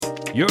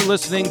You're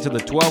listening to the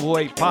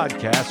 1208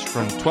 podcast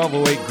from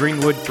 1208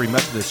 Greenwood Free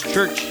Methodist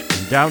Church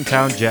in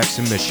downtown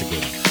Jackson,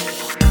 Michigan.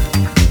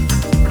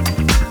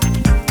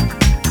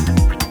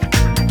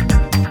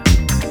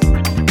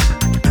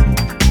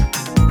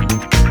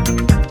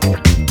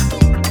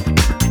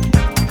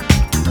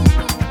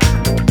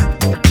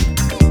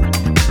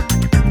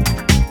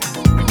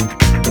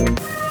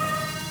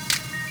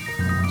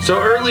 So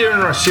earlier in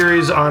our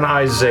series on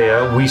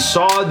Isaiah, we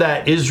saw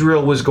that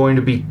Israel was going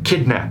to be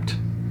kidnapped,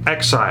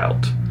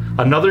 exiled.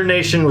 Another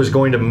nation was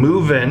going to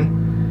move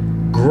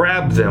in,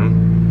 grab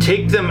them,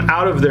 take them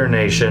out of their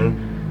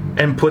nation,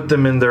 and put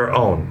them in their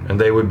own. And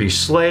they would be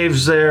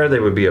slaves there, they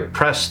would be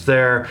oppressed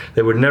there,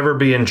 they would never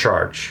be in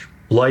charge.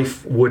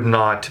 Life would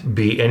not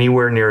be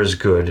anywhere near as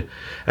good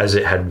as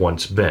it had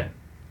once been.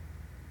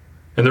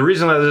 And the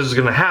reason that this is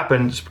going to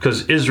happen is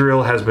because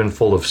Israel has been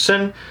full of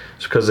sin,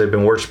 it's because they've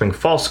been worshiping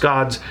false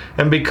gods,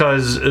 and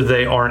because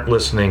they aren't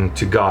listening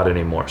to God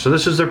anymore. So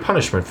this is their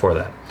punishment for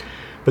that.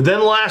 But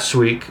then last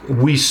week,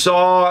 we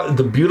saw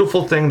the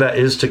beautiful thing that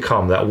is to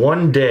come, that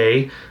one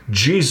day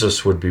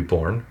Jesus would be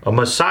born, a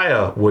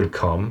Messiah would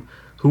come,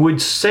 who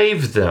would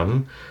save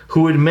them,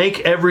 who would make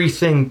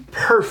everything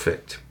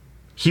perfect.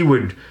 He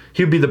would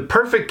be the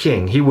perfect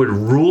king. He would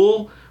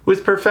rule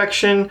with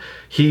perfection.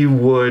 He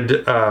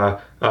would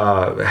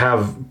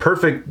have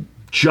perfect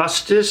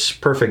justice,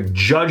 perfect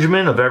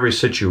judgment of every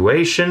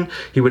situation.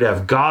 He would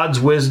have God's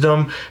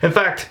wisdom. In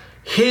fact,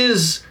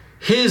 his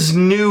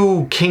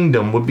new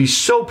kingdom would be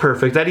so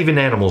perfect that even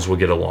animals would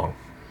get along.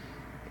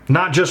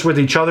 Not just with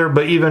each other,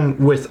 but even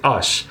with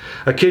us.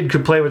 A kid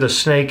could play with a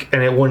snake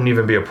and it wouldn't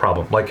even be a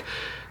problem. Like,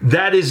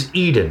 that is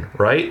Eden,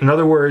 right? In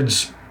other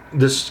words,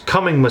 this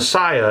coming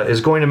Messiah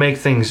is going to make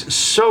things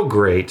so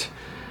great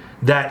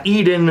that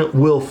Eden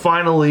will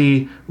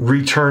finally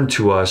return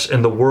to us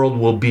and the world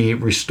will be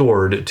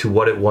restored to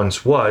what it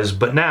once was,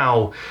 but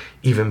now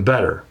even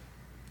better.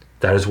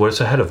 That is what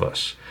is ahead of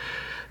us.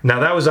 Now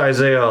that was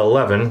Isaiah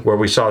 11, where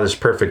we saw this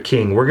perfect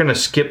king. We're going to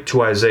skip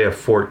to Isaiah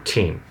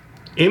 14.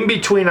 In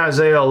between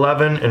Isaiah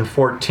 11 and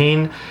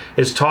 14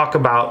 is talk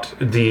about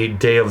the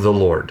day of the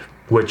Lord,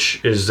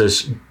 which is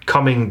this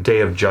coming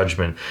day of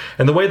judgment.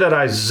 And the way that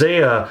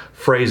Isaiah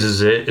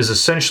phrases it is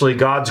essentially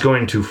God's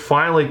going to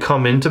finally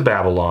come into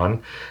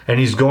Babylon and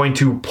he's going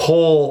to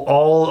pull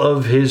all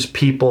of his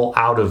people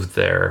out of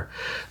there.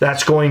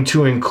 That's going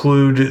to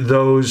include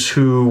those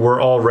who were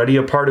already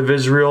a part of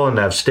Israel and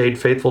have stayed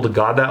faithful to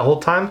God that whole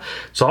time.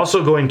 It's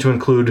also going to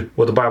include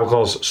what the Bible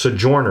calls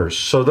sojourners.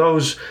 So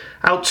those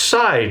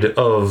outside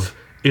of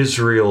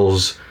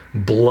Israel's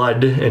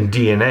blood and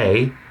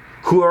DNA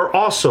who are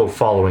also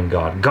following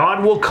God.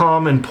 God will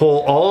come and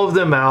pull all of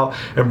them out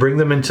and bring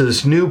them into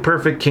this new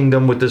perfect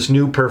kingdom with this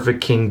new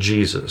perfect King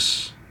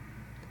Jesus.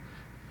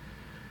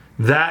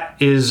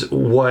 That is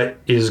what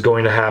is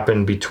going to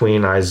happen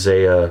between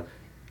Isaiah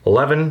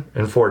 11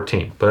 and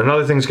 14. But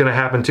another thing is going to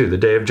happen too, the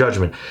day of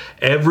judgment.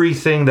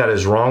 Everything that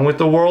is wrong with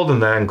the world,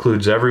 and that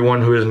includes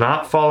everyone who is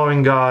not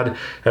following God,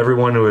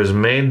 everyone who has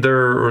made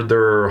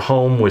their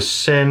home with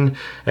sin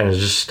and is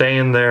just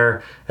staying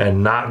there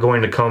and not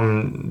going to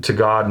come to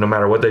God no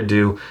matter what they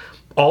do,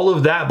 all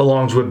of that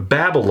belongs with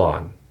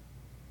Babylon.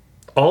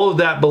 All of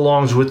that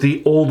belongs with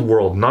the old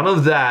world. None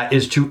of that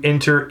is to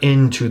enter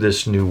into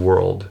this new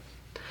world.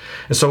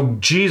 And so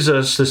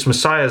Jesus, this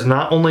Messiah, is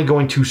not only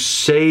going to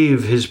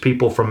save his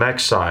people from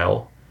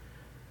exile,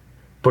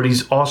 but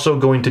he's also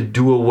going to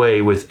do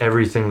away with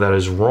everything that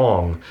is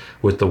wrong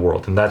with the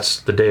world. And that's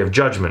the day of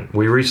judgment.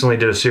 We recently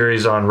did a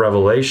series on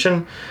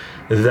Revelation.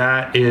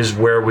 That is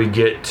where we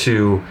get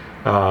to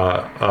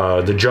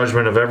the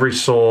judgment of every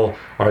soul.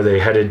 Are they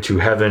headed to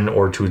heaven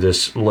or to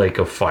this lake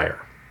of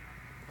fire?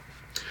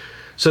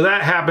 So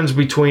that happens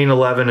between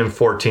 11 and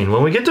 14.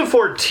 When we get to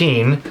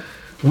 14,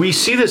 we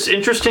see this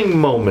interesting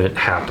moment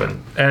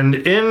happen. And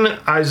in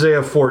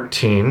Isaiah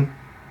 14,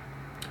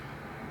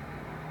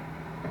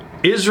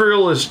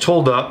 Israel is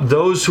told up,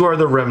 those who are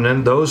the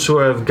remnant, those who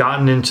have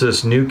gotten into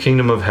this new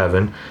kingdom of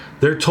heaven,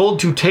 they're told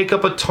to take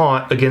up a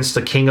taunt against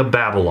the king of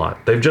Babylon.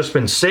 They've just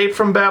been saved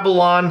from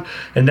Babylon,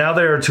 and now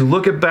they are to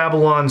look at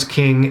Babylon's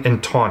king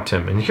and taunt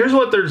him. And here's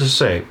what they're to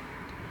say.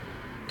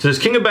 To this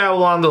king of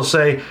Babylon, they'll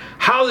say,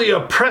 "How the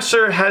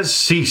oppressor has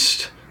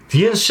ceased.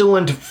 The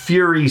insolent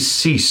fury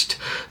ceased.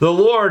 The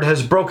Lord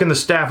has broken the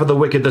staff of the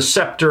wicked, the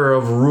scepter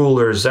of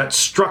rulers that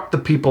struck the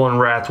people in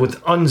wrath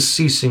with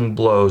unceasing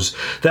blows,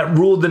 that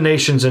ruled the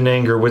nations in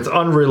anger with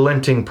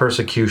unrelenting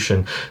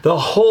persecution. The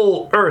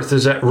whole earth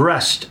is at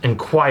rest and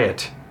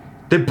quiet.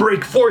 They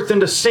break forth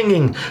into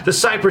singing. The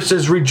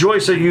cypresses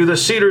rejoice at you, the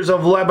cedars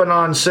of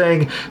Lebanon,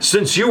 saying,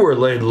 'Since you were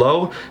laid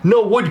low,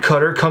 no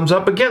woodcutter comes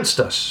up against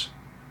us.'"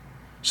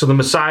 So the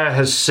Messiah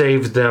has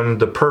saved them.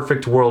 The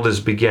perfect world is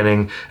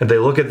beginning. And they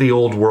look at the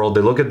old world.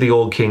 They look at the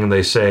old king and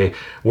they say,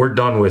 "We're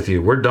done with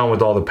you. We're done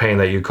with all the pain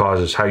that you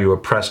caused us, how you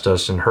oppressed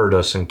us and hurt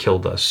us and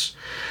killed us."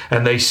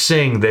 And they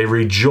sing, they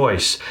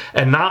rejoice.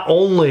 And not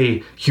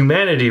only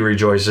humanity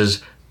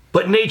rejoices,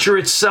 but nature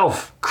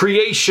itself,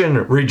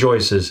 creation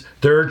rejoices.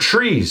 There are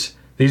trees.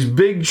 These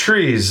big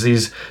trees,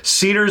 these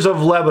cedars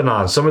of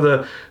Lebanon, some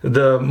of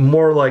the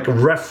more like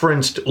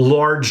referenced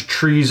large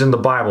trees in the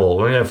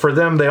Bible. For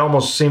them, they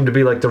almost seem to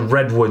be like the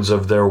redwoods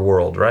of their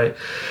world, right?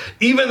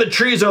 Even the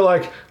trees are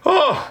like,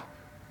 oh,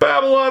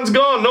 Babylon's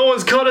gone. No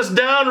one's cut us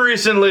down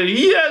recently.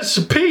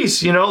 Yes,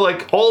 peace.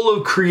 Like all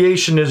of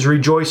creation is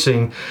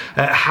rejoicing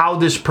at how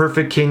this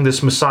perfect king,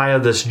 this Messiah,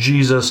 this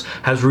Jesus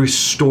has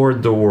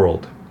restored the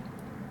world.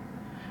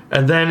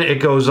 And then it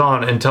goes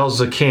on and tells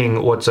the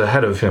king what's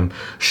ahead of him.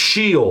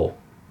 Sheol,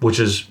 which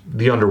is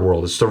the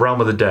underworld. It's the realm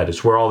of the dead.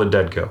 It's where all the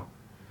dead go.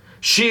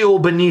 Sheol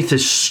beneath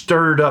is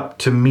stirred up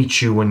to meet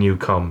you when you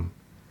come.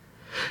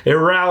 It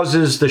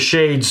rouses the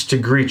shades to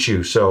greet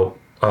you. So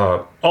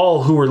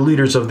all who are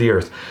leaders of the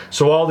earth.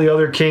 So all the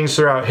other kings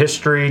throughout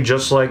history,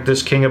 just like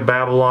this king of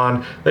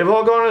Babylon, they've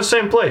all gone to the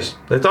same place.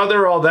 They thought they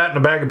were all that in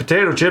a bag of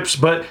potato chips,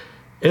 but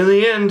in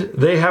the end,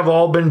 they have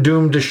all been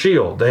doomed to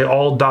Sheol. They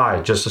all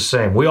die just the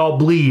same. We all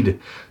bleed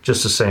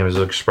just the same is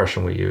the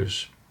expression we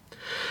use.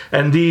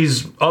 And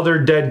these other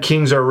dead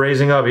kings are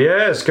raising up.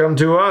 Yes, come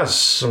to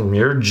us.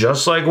 You're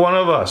just like one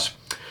of us.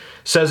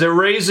 Says it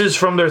raises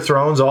from their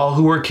thrones all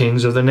who are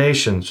kings of the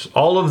nations.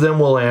 All of them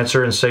will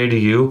answer and say to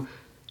you,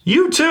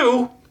 you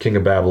too, king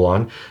of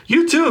Babylon,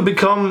 you too have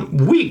become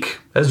weak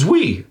as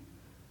we.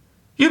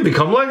 You've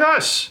become like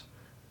us.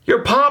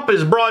 Your pomp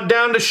is brought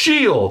down to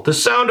Sheol, the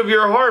sound of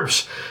your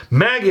harps.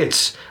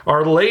 Maggots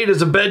are laid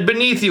as a bed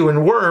beneath you,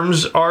 and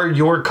worms are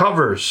your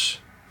covers.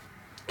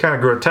 Kind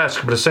of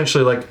grotesque, but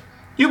essentially like,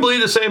 you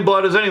bleed the same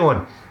blood as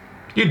anyone.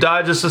 You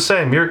die just the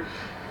same. You're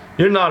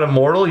not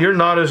immortal. You're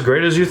not as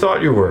great as you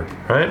thought you were,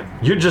 right?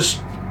 You're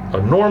just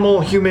a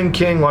normal human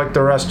king like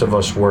the rest of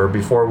us were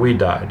before we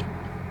died.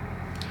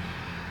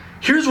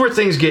 Here's where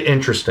things get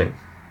interesting.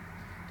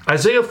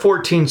 Isaiah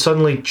 14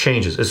 suddenly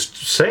changes. It's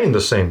saying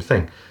the same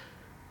thing,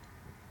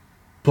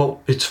 but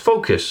its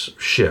focus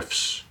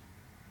shifts.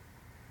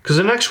 Because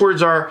the next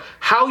words are,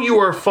 how you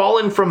are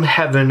fallen from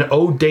heaven,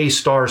 O day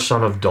star,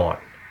 son of dawn.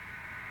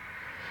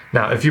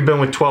 Now, if you've been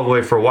with 12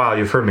 Way for a while,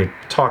 you've heard me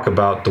talk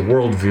about the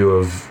worldview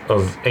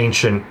of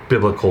ancient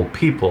biblical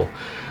people.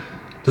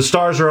 The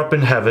stars are up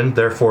in heaven,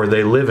 therefore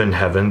they live in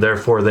heaven,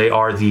 therefore they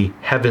are the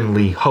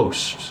heavenly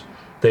hosts.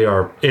 They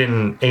are,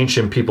 in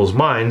ancient people's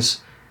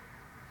minds,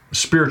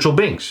 spiritual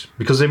beings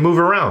because they move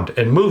around,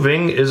 and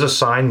moving is a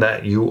sign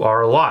that you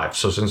are alive.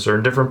 So since they're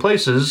in different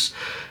places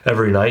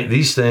every night,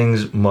 these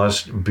things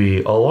must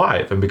be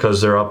alive, and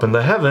because they're up in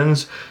the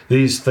heavens,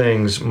 these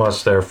things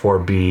must therefore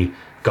be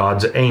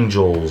God's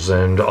angels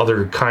and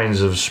other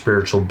kinds of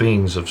spiritual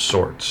beings of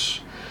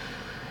sorts.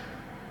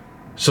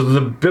 So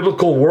the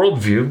biblical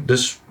worldview,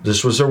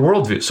 this was their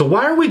worldview. So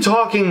why are we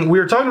talking? We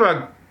were talking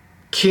about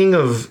king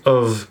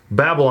of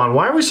Babylon.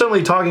 Why are we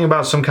suddenly talking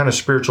about some kind of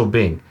spiritual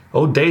being?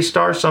 Oh, day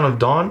star, son of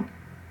dawn?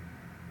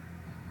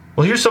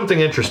 Well, here's something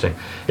interesting.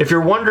 If you're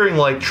wondering,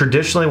 like,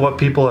 traditionally what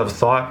people have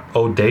thought,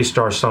 oh, day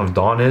star, son of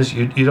dawn is,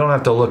 you don't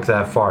have to look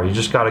that far. You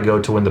just got to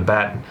go to when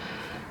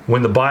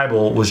the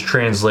Bible was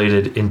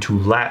translated into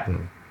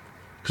Latin.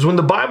 Because when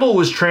the Bible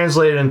was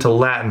translated into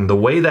Latin, the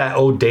way that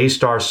O day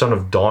star, son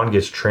of dawn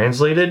gets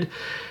translated,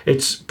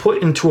 it's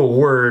put into a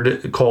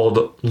word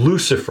called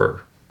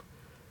Lucifer.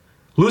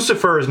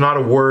 Lucifer is not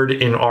a word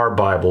in our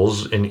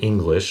Bibles in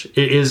English.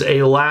 It is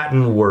a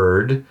Latin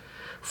word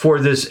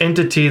for this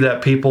entity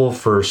that people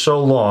for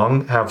so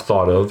long have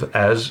thought of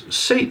as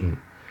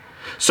Satan.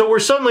 So we're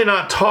suddenly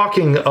not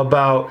talking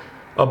about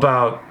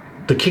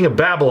the king of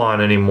Babylon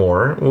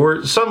anymore.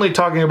 We're suddenly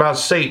talking about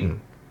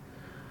Satan.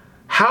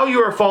 How you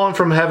are fallen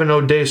from heaven,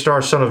 O day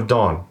star, son of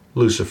dawn,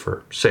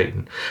 Lucifer,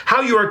 Satan.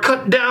 How you are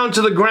cut down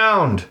to the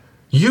ground,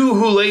 you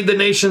who laid the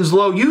nations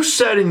low. You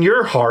said in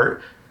your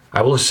heart,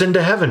 I will ascend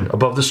to heaven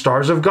above the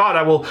stars of God.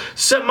 I will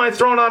set my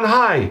throne on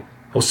high.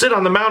 I will sit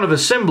on the mount of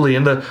assembly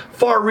in the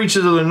far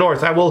reaches of the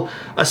north. I will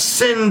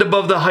ascend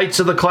above the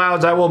heights of the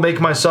clouds. I will make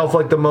myself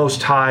like the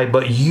Most High,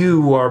 but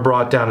you are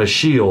brought down to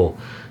Sheol,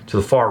 to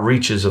the far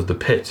reaches of the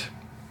pit.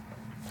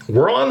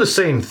 We're on the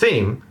same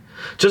theme.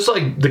 Just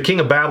like the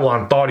king of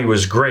Babylon thought he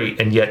was great,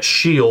 and yet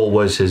Sheol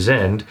was his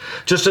end.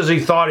 Just as he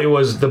thought he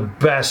was the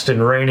best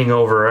and reigning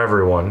over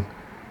everyone,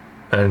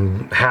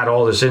 and had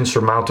all this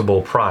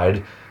insurmountable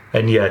pride,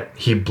 and yet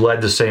he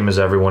bled the same as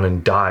everyone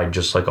and died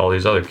just like all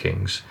these other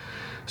kings.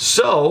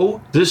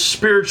 So this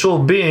spiritual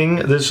being,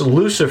 this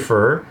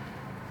Lucifer,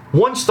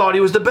 once thought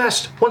he was the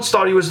best, once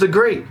thought he was the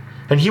great.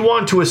 And he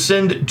wanted to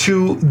ascend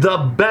to the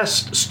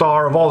best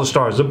star of all the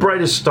stars, the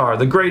brightest star,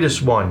 the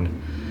greatest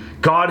one,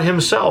 God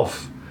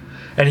himself.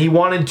 And he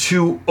wanted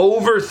to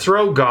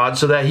overthrow God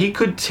so that he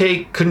could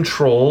take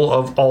control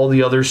of all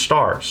the other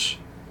stars.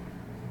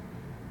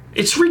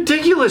 It's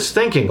ridiculous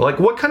thinking. Like,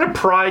 what kind of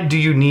pride do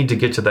you need to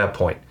get to that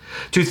point?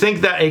 To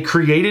think that a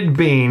created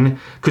being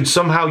could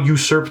somehow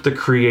usurp the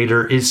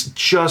creator is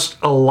just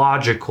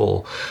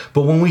illogical.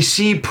 But when we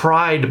see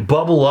pride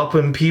bubble up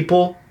in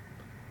people,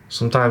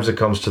 sometimes it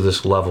comes to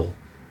this level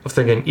of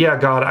thinking, yeah,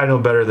 God, I know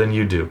better than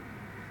you do.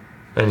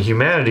 And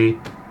humanity,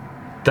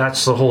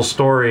 that's the whole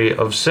story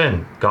of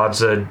sin. God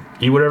said,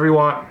 eat whatever you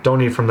want,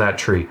 don't eat from that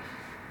tree.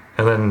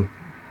 And then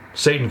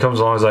Satan comes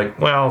along and is like,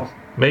 well,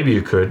 maybe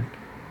you could.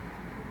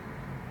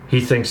 He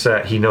thinks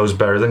that he knows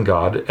better than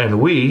God, and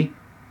we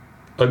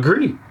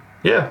agree.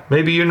 Yeah,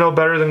 maybe you know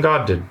better than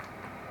God did.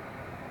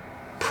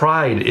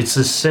 Pride, it's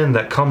the sin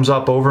that comes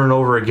up over and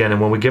over again,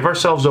 and when we give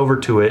ourselves over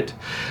to it,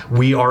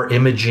 we are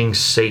imaging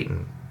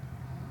Satan.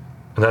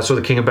 And that's what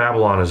the king of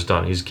Babylon has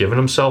done. He's given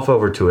himself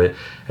over to it,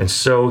 and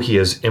so he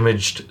has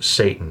imaged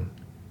Satan.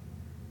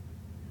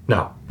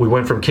 Now, we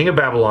went from king of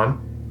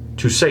Babylon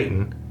to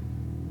Satan,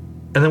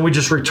 and then we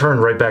just return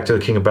right back to the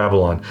king of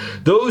Babylon.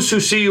 Those who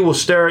see you will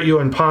stare at you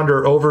and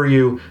ponder over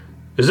you.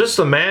 Is this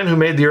the man who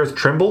made the earth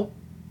tremble?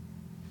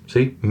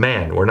 See,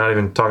 man. We're not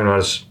even talking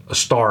about a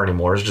star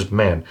anymore. It's just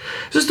man.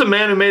 Is this the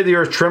man who made the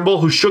earth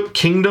tremble, who shook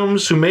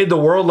kingdoms, who made the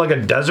world like a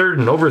desert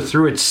and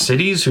overthrew its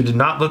cities, who did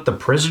not let the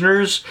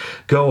prisoners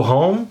go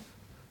home?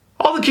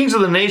 All the kings of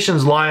the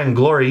nations lie in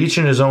glory, each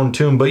in his own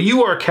tomb, but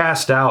you are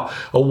cast out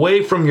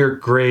away from your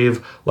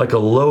grave like a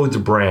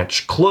loathed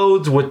branch,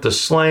 clothed with the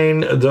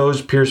slain,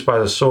 those pierced by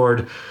the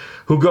sword,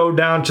 who go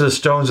down to the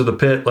stones of the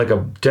pit like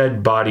a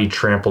dead body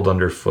trampled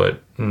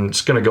underfoot. And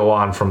it's going to go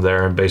on from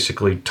there and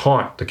basically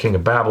taunt the king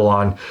of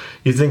Babylon.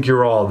 You think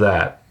you're all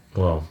that.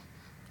 Well,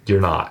 you're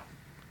not.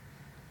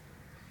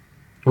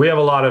 We have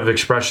a lot of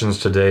expressions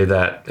today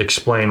that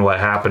explain what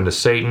happened to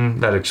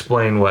Satan, that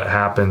explain what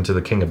happened to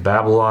the king of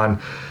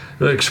Babylon.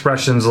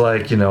 Expressions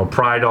like,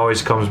 pride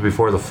always comes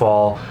before the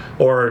fall.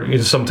 Or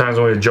sometimes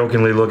when we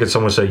jokingly look at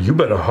someone and say, you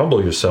better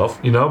humble yourself,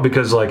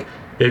 because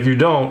if you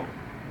don't,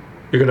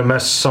 you're going to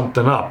mess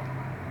something up.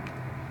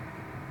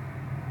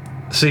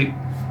 See,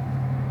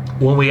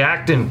 when we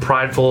act in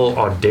prideful,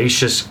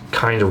 audacious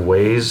kind of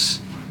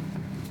ways,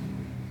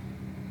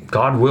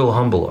 God will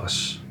humble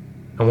us.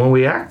 And when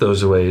we act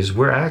those ways,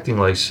 we're acting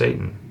like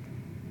Satan,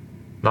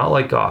 not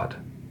like God.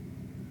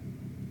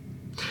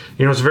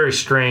 What's very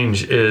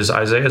strange is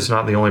Isaiah's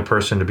not the only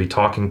person to be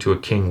talking to a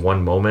king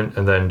one moment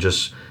and then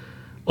just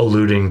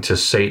alluding to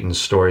Satan's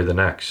story the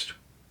next.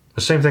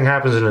 The same thing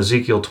happens in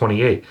Ezekiel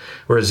 28,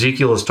 where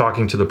Ezekiel is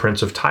talking to the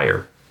prince of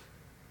Tyre.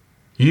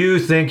 You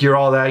think you're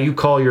all that, you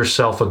call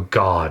yourself a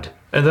god.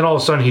 And then all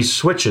of a sudden he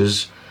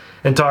switches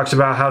and talks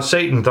about how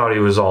Satan thought he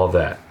was all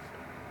that.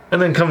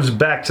 And then comes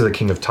back to the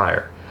king of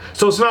Tyre.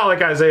 So it's not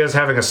like Isaiah's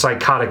having a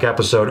psychotic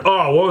episode.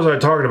 Oh, what was I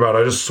talking about?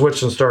 I just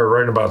switched and started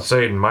writing about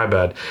Satan. My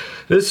bad.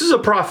 This is a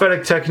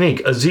prophetic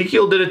technique.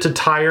 Ezekiel did it to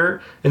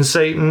Tyre and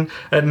Satan,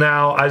 and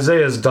now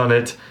Isaiah's done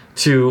it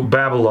to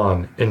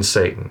Babylon and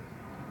Satan.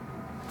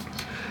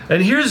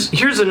 And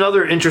here's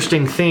another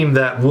interesting theme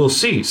that we'll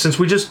see, since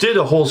we just did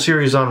a whole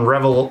series on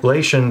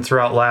Revelation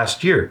throughout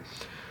last year.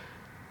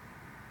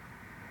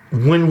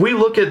 When we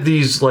look at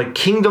these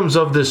kingdoms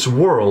of this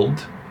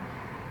world,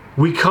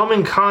 we come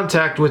in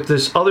contact with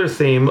this other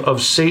theme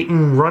of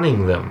Satan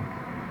running them.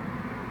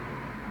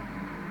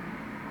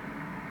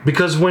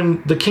 Because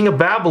when the king of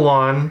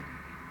Babylon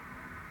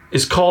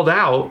is called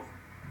out,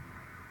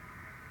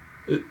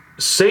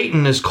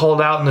 Satan is called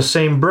out in the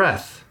same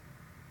breath.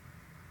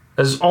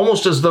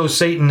 Almost as though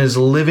Satan is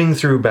living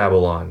through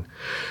Babylon.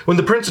 When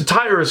the prince of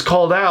Tyre is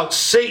called out,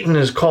 Satan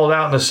is called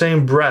out in the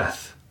same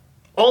breath.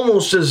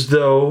 Almost as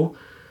though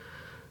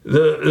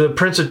the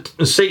prince of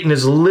Satan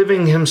is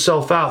living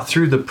himself out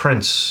through the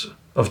prince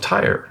of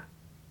Tyre.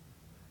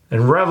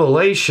 And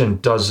Revelation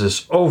does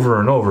this over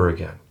and over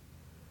again.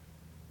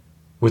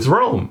 With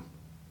Rome.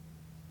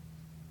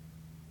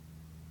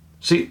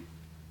 See,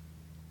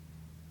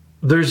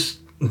 there's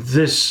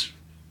this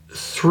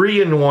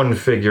 3-in-1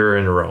 figure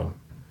in Rome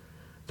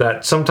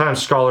that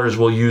sometimes scholars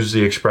will use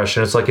the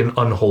expression, it's like an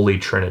unholy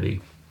trinity.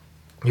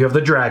 You have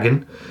the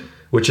dragon,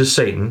 which is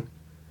Satan,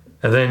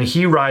 and then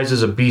he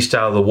rises a beast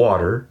out of the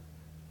water,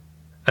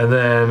 and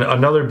then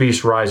another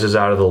beast rises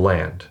out of the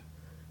land.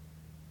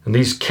 And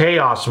these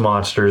chaos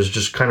monsters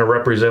just kind of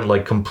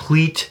represent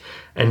complete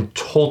and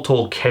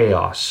total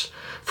chaos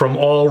from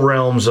all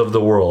realms of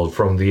the world,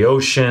 from the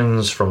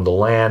oceans, from the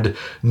land.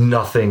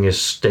 Nothing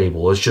is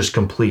stable. It's just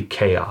complete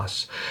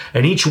chaos.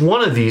 And each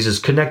one of these is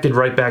connected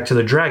right back to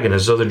the dragon,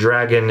 as though the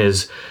dragon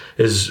is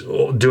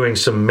doing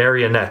some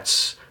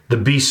marionettes. The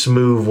beasts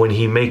move when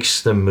he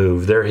makes them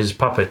move. They're his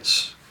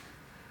puppets.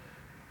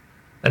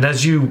 And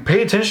as you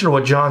pay attention to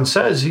what John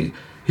says,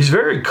 he's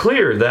very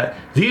clear that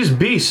these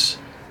beasts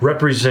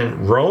represent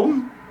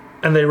Rome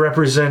and they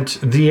represent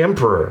the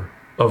emperor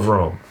of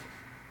Rome.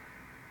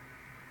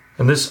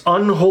 And this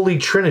unholy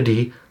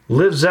trinity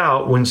lives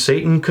out when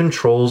Satan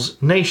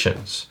controls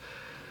nations.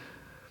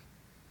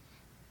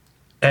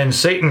 And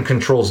Satan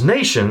controls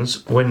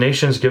nations when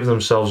nations give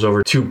themselves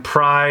over to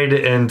pride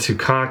and to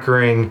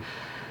conquering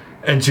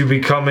and to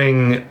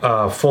becoming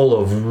full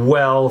of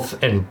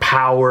wealth and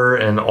power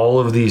and all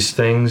of these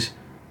things.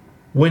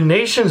 When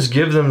nations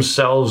give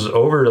themselves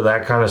over to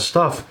that kind of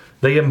stuff,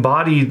 they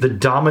embody the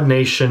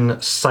domination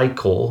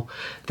cycle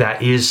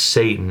that is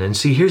Satan. And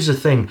see, here's the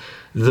thing.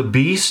 The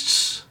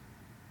beasts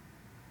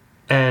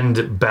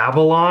and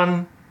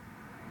Babylon,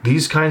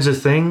 these kinds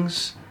of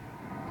things,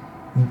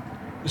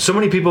 so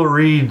many people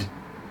read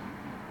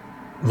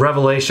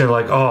Revelation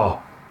like,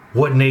 oh,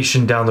 what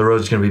nation down the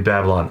road is going to be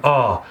Babylon?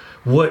 Oh,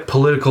 what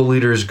political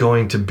leader is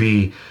going to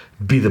be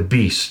the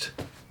beast?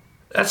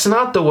 That's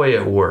not the way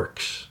it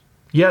works.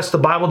 Yes, the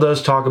Bible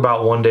does talk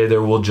about one day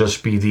there will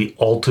just be the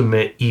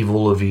ultimate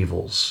evil of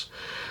evils.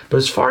 But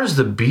as far as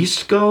the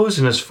beast goes,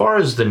 and as far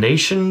as the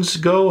nations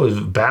go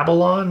of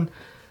Babylon,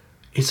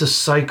 it's a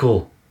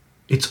cycle.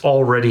 It's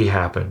already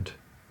happened.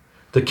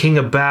 The king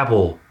of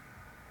Babel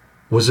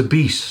was a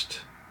beast.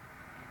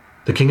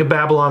 The king of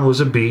Babylon was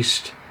a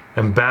beast,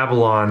 and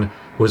Babylon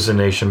was the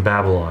nation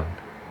Babylon.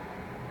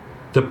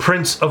 The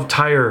prince of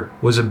Tyre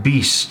was a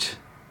beast,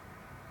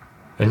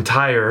 and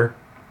Tyre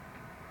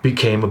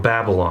became a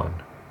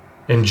Babylon.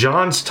 In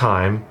John's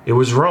time, it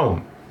was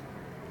Rome.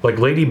 Like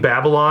Lady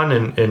Babylon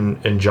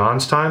in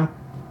John's time,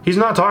 he's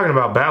not talking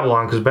about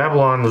Babylon because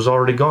Babylon was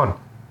already gone.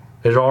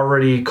 It had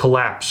already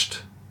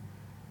collapsed.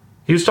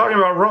 He was talking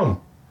about Rome.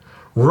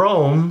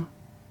 Rome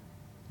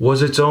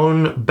was its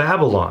own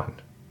Babylon.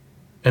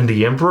 And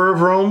the emperor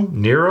of Rome,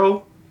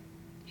 Nero,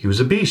 he was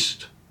a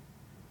beast.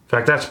 In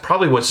fact, that's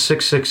probably what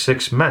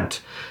 666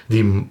 meant.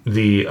 The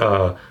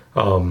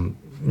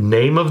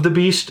name of the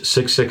beast,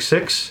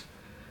 666.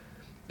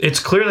 It's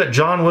clear that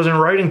John wasn't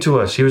writing to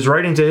us. He was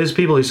writing to his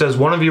people. He says,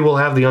 one of you will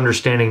have the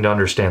understanding to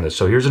understand this.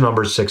 So here's a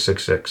number,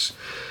 666.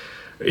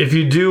 If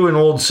you do an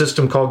old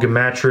system called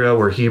Gematria,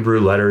 where Hebrew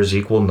letters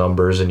equal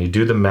numbers, and you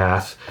do the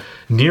math,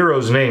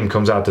 Nero's name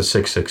comes out to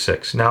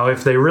 666. Now,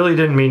 if they really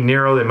didn't mean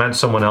Nero, they meant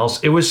someone else,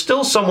 it was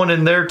still someone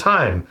in their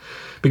time.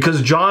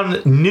 Because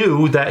John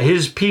knew that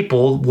his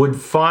people would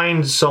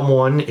find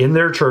someone in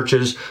their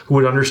churches who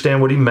would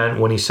understand what he meant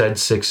when he said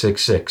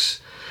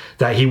 666.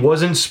 That he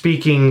wasn't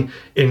speaking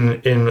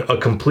in a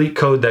complete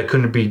code that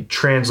couldn't be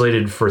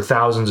translated for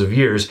thousands of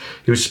years.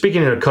 He was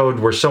speaking in a code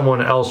where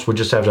someone else would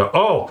just have to,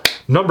 oh,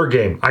 number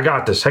game, I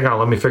got this. Hang on,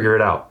 let me figure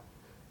it out.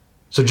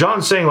 So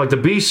John's saying, like, the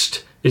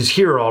beast is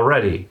here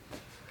already.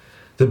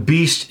 The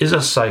beast is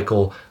a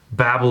cycle.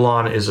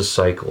 Babylon is a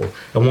cycle.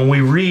 And when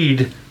we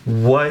read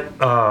what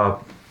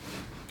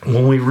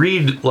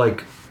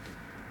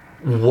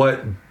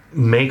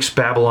makes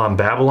Babylon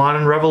Babylon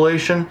in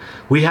Revelation,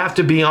 we have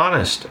to be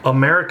honest.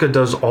 America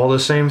does all the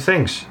same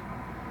things.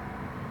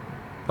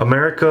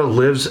 America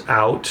lives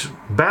out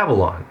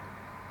Babylon.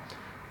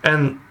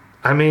 And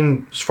I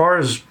mean, as far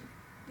as,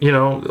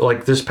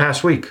 like this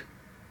past week,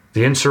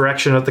 the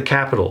insurrection at the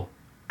Capitol,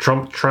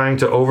 Trump trying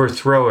to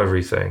overthrow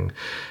everything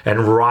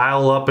and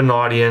rile up an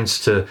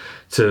audience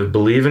to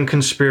believe in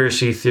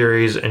conspiracy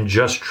theories and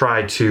just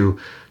try to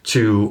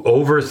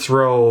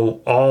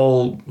overthrow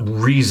all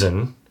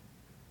reason.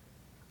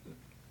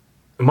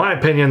 In my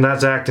opinion,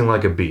 that's acting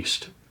like a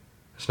beast.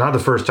 It's not the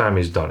first time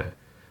he's done it.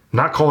 I'm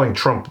not calling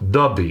Trump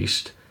the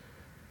beast.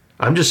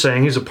 I'm just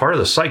saying he's a part of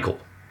the cycle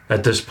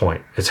at this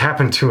point. It's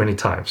happened too many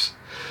times.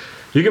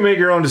 You can make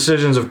your own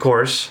decisions, of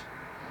course.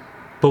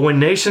 But when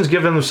nations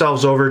give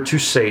themselves over to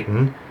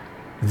Satan,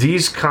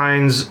 these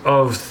kinds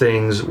of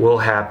things will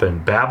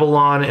happen.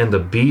 Babylon and the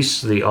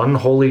beast, the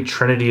unholy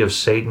trinity of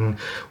Satan,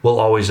 will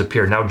always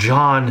appear. Now,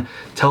 John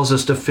tells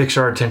us to fix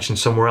our attention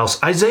somewhere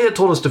else. Isaiah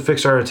told us to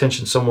fix our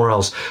attention somewhere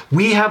else.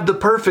 We have the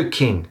perfect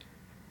king.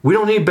 We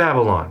don't need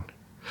Babylon.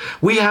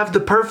 We have the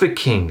perfect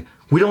king.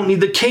 We don't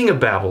need the king of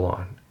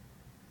Babylon.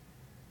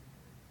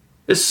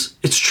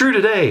 It's true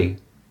today.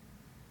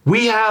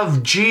 We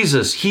have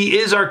Jesus. He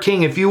is our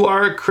king. If you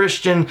are a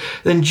Christian,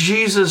 then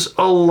Jesus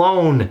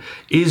alone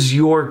is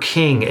your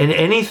king. And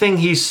anything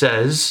he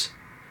says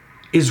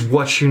is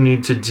what you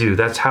need to do.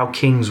 That's how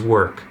kings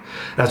work.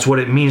 That's what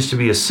it means to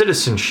be a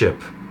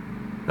citizenship.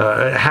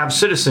 Have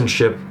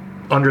citizenship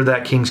under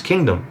that king's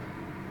kingdom.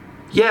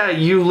 Yeah,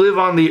 you live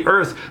on the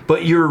earth,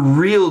 but your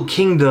real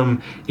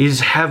kingdom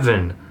is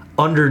heaven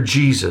under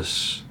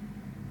Jesus.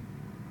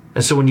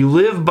 And so when you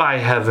live by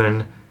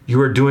heaven, you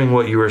are doing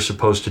what you are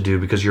supposed to do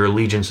because your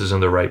allegiance is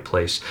in the right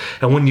place.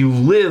 And when you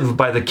live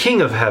by the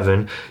King of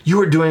Heaven, you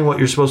are doing what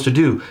you're supposed to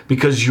do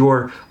because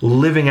you're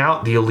living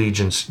out the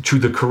allegiance to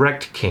the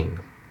correct King.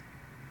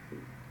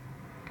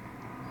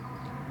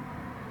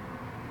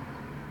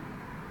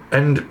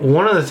 And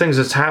one of the things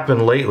that's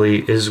happened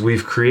lately is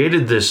we've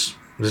created this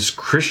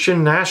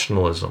Christian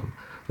nationalism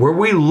where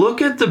we look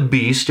at the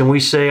beast and we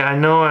say, I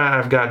know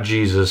I've got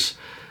Jesus,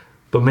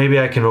 but maybe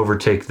I can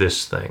overtake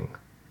this thing.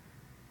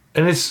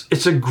 And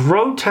it's a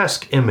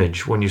grotesque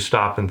image when you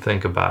stop and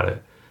think about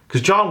it. Because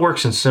John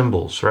works in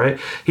symbols, right?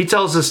 He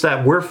tells us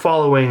that we're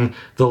following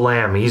the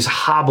Lamb. He's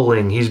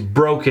hobbling, he's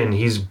broken,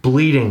 he's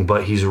bleeding,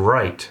 but he's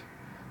right.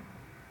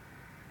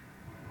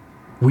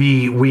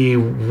 We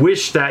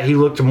wish that he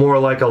looked more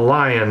like a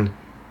lion,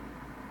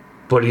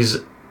 but he's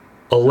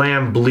a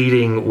lamb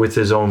bleeding with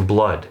his own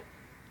blood.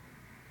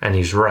 And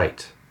he's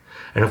right.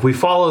 And if we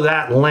follow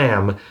that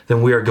lamb,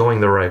 then we are going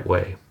the right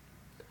way.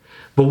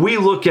 But we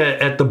look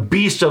at the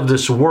beast of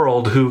this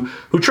world who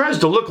tries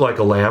to look like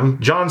a lamb.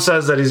 John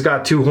says that he's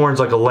got two horns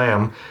like a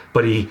lamb,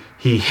 but he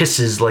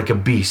hisses like a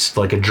beast,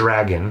 like a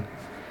dragon.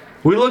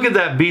 We look at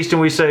that beast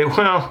and we say,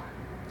 well,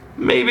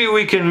 maybe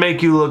we can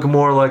make you look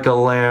more like a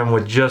lamb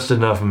with just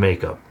enough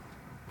makeup.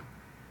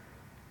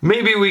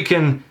 Maybe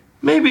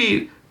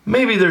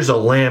maybe there's a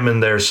lamb in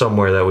there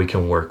somewhere that we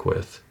can work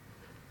with.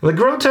 The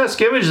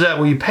grotesque image that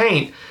we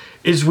paint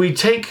is we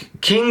take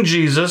King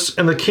Jesus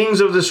and the kings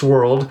of this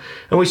world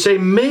and we say,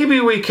 maybe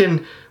we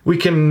can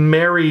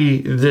marry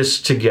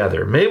this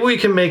together. Maybe we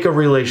can make a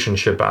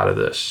relationship out of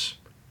this.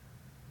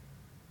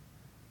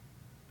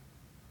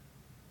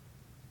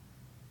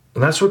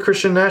 And that's what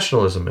Christian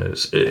nationalism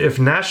is. If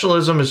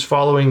nationalism is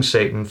following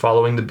Satan,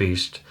 following the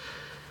beast,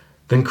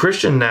 then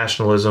Christian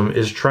nationalism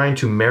is trying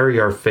to marry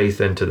our faith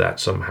into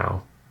that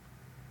somehow,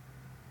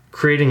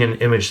 creating an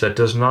image that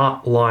does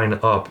not line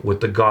up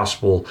with the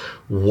gospel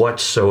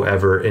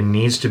whatsoever and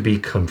needs to be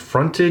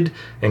confronted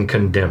and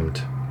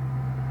condemned.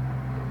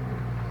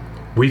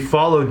 We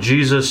follow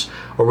Jesus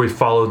or we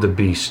follow the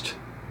beast.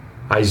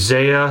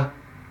 Isaiah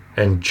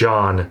and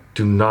John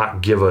do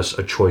not give us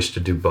a choice to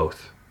do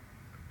both.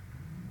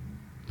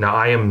 Now,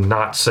 I am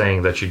not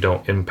saying that you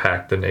don't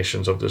impact the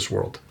nations of this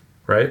world,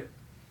 right?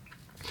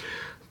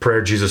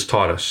 Prayer Jesus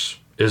taught us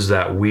is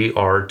that we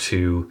are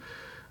to,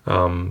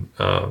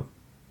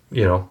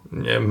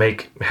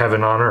 make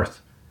heaven on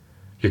earth.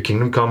 Your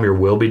kingdom come, your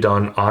will be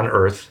done on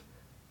earth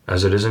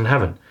as it is in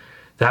heaven.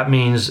 That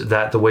means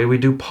that the way we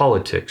do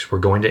politics, we're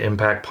going to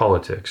impact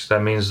politics.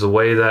 That means the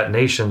way that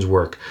nations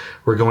work,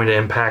 we're going to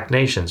impact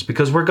nations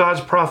because we're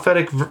God's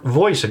prophetic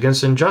voice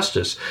against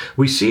injustice.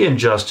 We see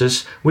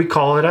injustice, we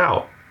call it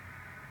out.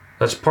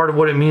 That's part of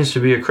what it means to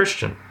be a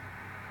Christian.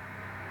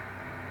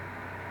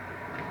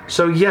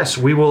 So yes,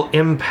 we will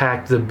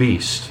impact the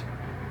beast.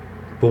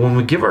 But when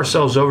we give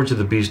ourselves over to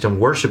the beast and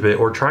worship it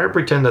or try to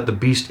pretend that the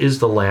beast is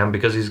the lamb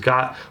because he's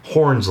got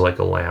horns like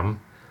a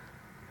lamb,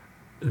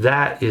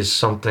 that is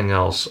something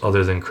else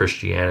other than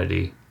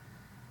Christianity.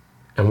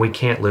 And we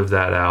can't live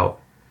that out.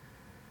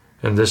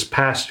 And this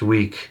past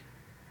week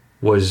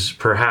was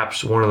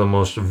perhaps one of the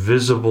most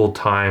visible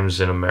times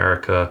in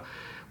America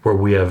where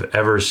we have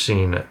ever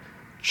seen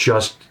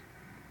just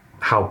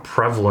how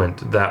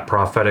prevalent that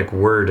prophetic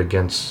word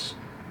against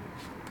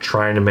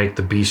trying to make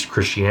the beast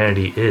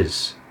Christianity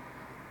is.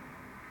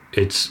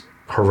 It's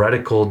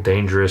heretical,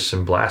 dangerous,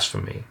 and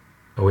blasphemy.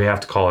 And we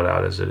have to call it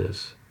out as it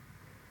is.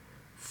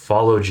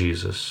 Follow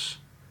Jesus.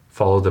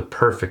 Follow the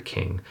perfect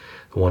King,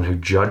 the one who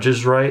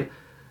judges right,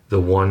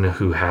 the one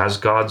who has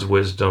God's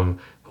wisdom,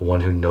 the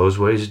one who knows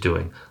what he's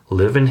doing.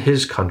 Live in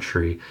his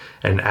country,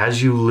 and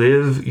as you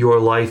live your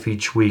life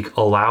each week,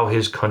 allow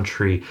his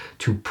country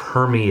to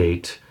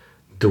permeate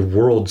the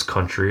world's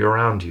country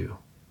around you.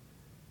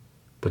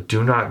 But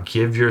do not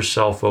give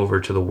yourself over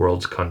to the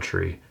world's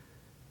country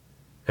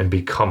and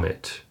become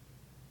it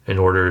in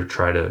order to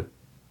try to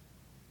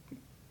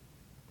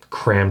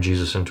cram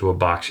Jesus into a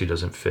box he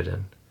doesn't fit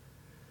in.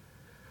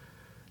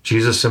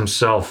 Jesus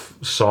himself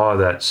saw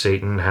that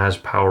Satan has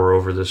power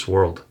over this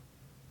world.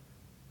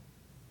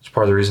 It's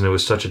part of the reason it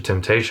was such a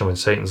temptation when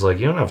Satan's like,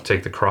 you don't have to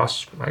take the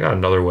cross. I got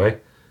another way.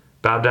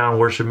 Bow down,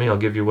 worship me. I'll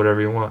give you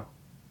whatever you want.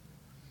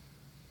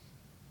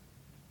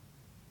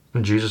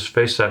 And Jesus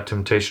faced that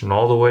temptation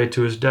all the way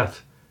to his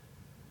death.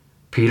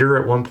 Peter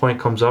at one point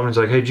comes up and he's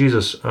like, hey,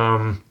 Jesus,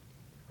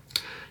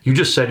 you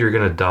just said you're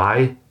going to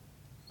die.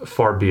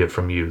 Far be it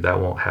from you. That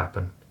won't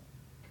happen.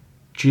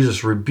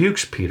 Jesus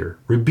rebukes Peter.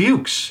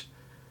 Rebukes.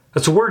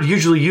 That's a word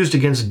usually used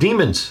against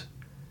demons.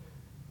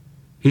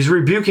 He's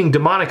rebuking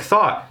demonic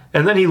thought.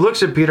 And then he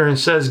looks at Peter and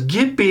says,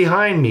 get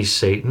behind me,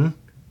 Satan.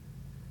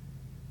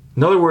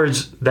 In other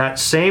words, that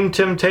same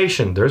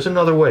temptation, there's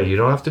another way. You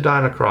don't have to die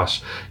on a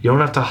cross. You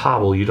don't have to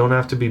hobble. You don't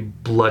have to be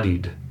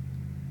bloodied.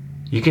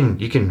 You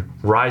can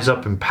rise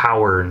up in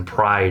power and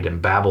pride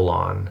and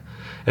Babylon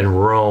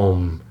and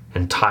Rome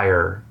and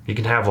Tyre. You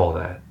can have all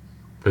that.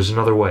 There's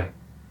another way.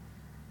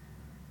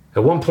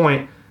 At one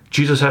point,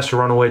 Jesus has to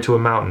run away to a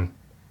mountain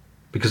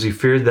because he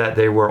feared that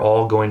they were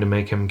all going to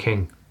make him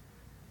king.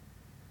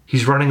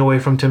 He's running away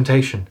from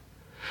temptation.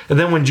 And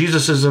then when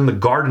Jesus is in the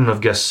Garden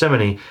of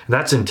Gethsemane,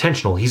 that's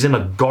intentional. He's in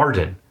a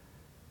garden.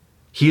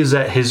 He is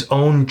at his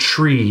own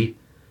tree,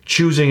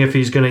 choosing if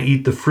he's going to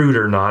eat the fruit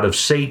or not of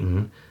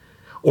Satan,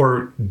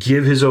 or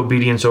give his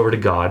obedience over to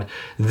God.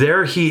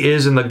 There he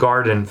is in the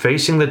garden,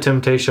 facing the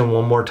temptation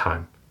one more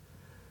time.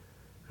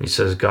 He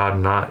says, God,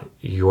 not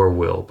your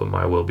will, but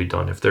my will be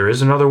done. If there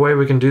is another way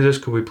we can do this,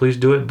 could we please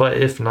do it? But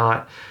if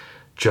not,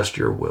 just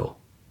your will.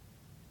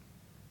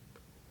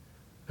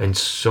 And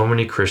so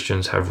many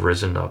Christians have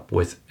risen up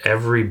with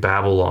every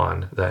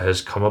Babylon that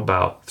has come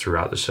about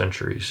throughout the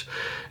centuries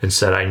and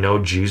said, I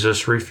know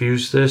Jesus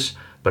refused this,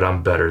 but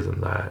I'm better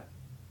than that.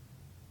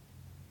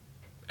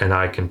 And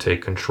I can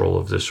take control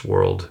of this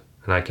world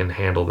and I can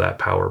handle that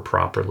power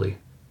properly.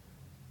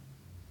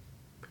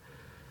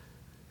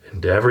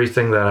 And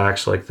everything that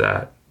acts like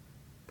that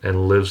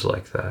and lives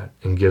like that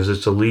and gives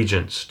its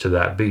allegiance to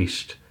that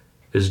beast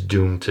is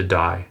doomed to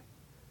die.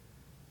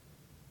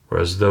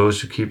 Whereas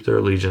those who keep their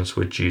allegiance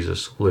with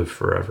Jesus live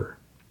forever.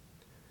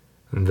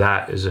 And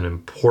that is an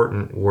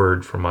important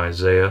word from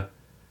Isaiah,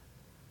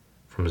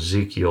 from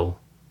Ezekiel,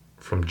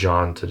 from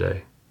John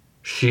today.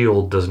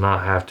 Sheol does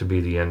not have to be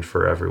the end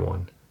for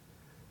everyone.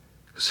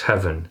 Because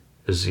heaven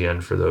is the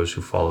end for those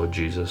who follow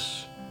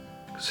Jesus.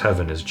 Because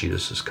heaven is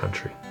Jesus'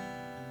 country.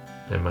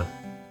 Amen.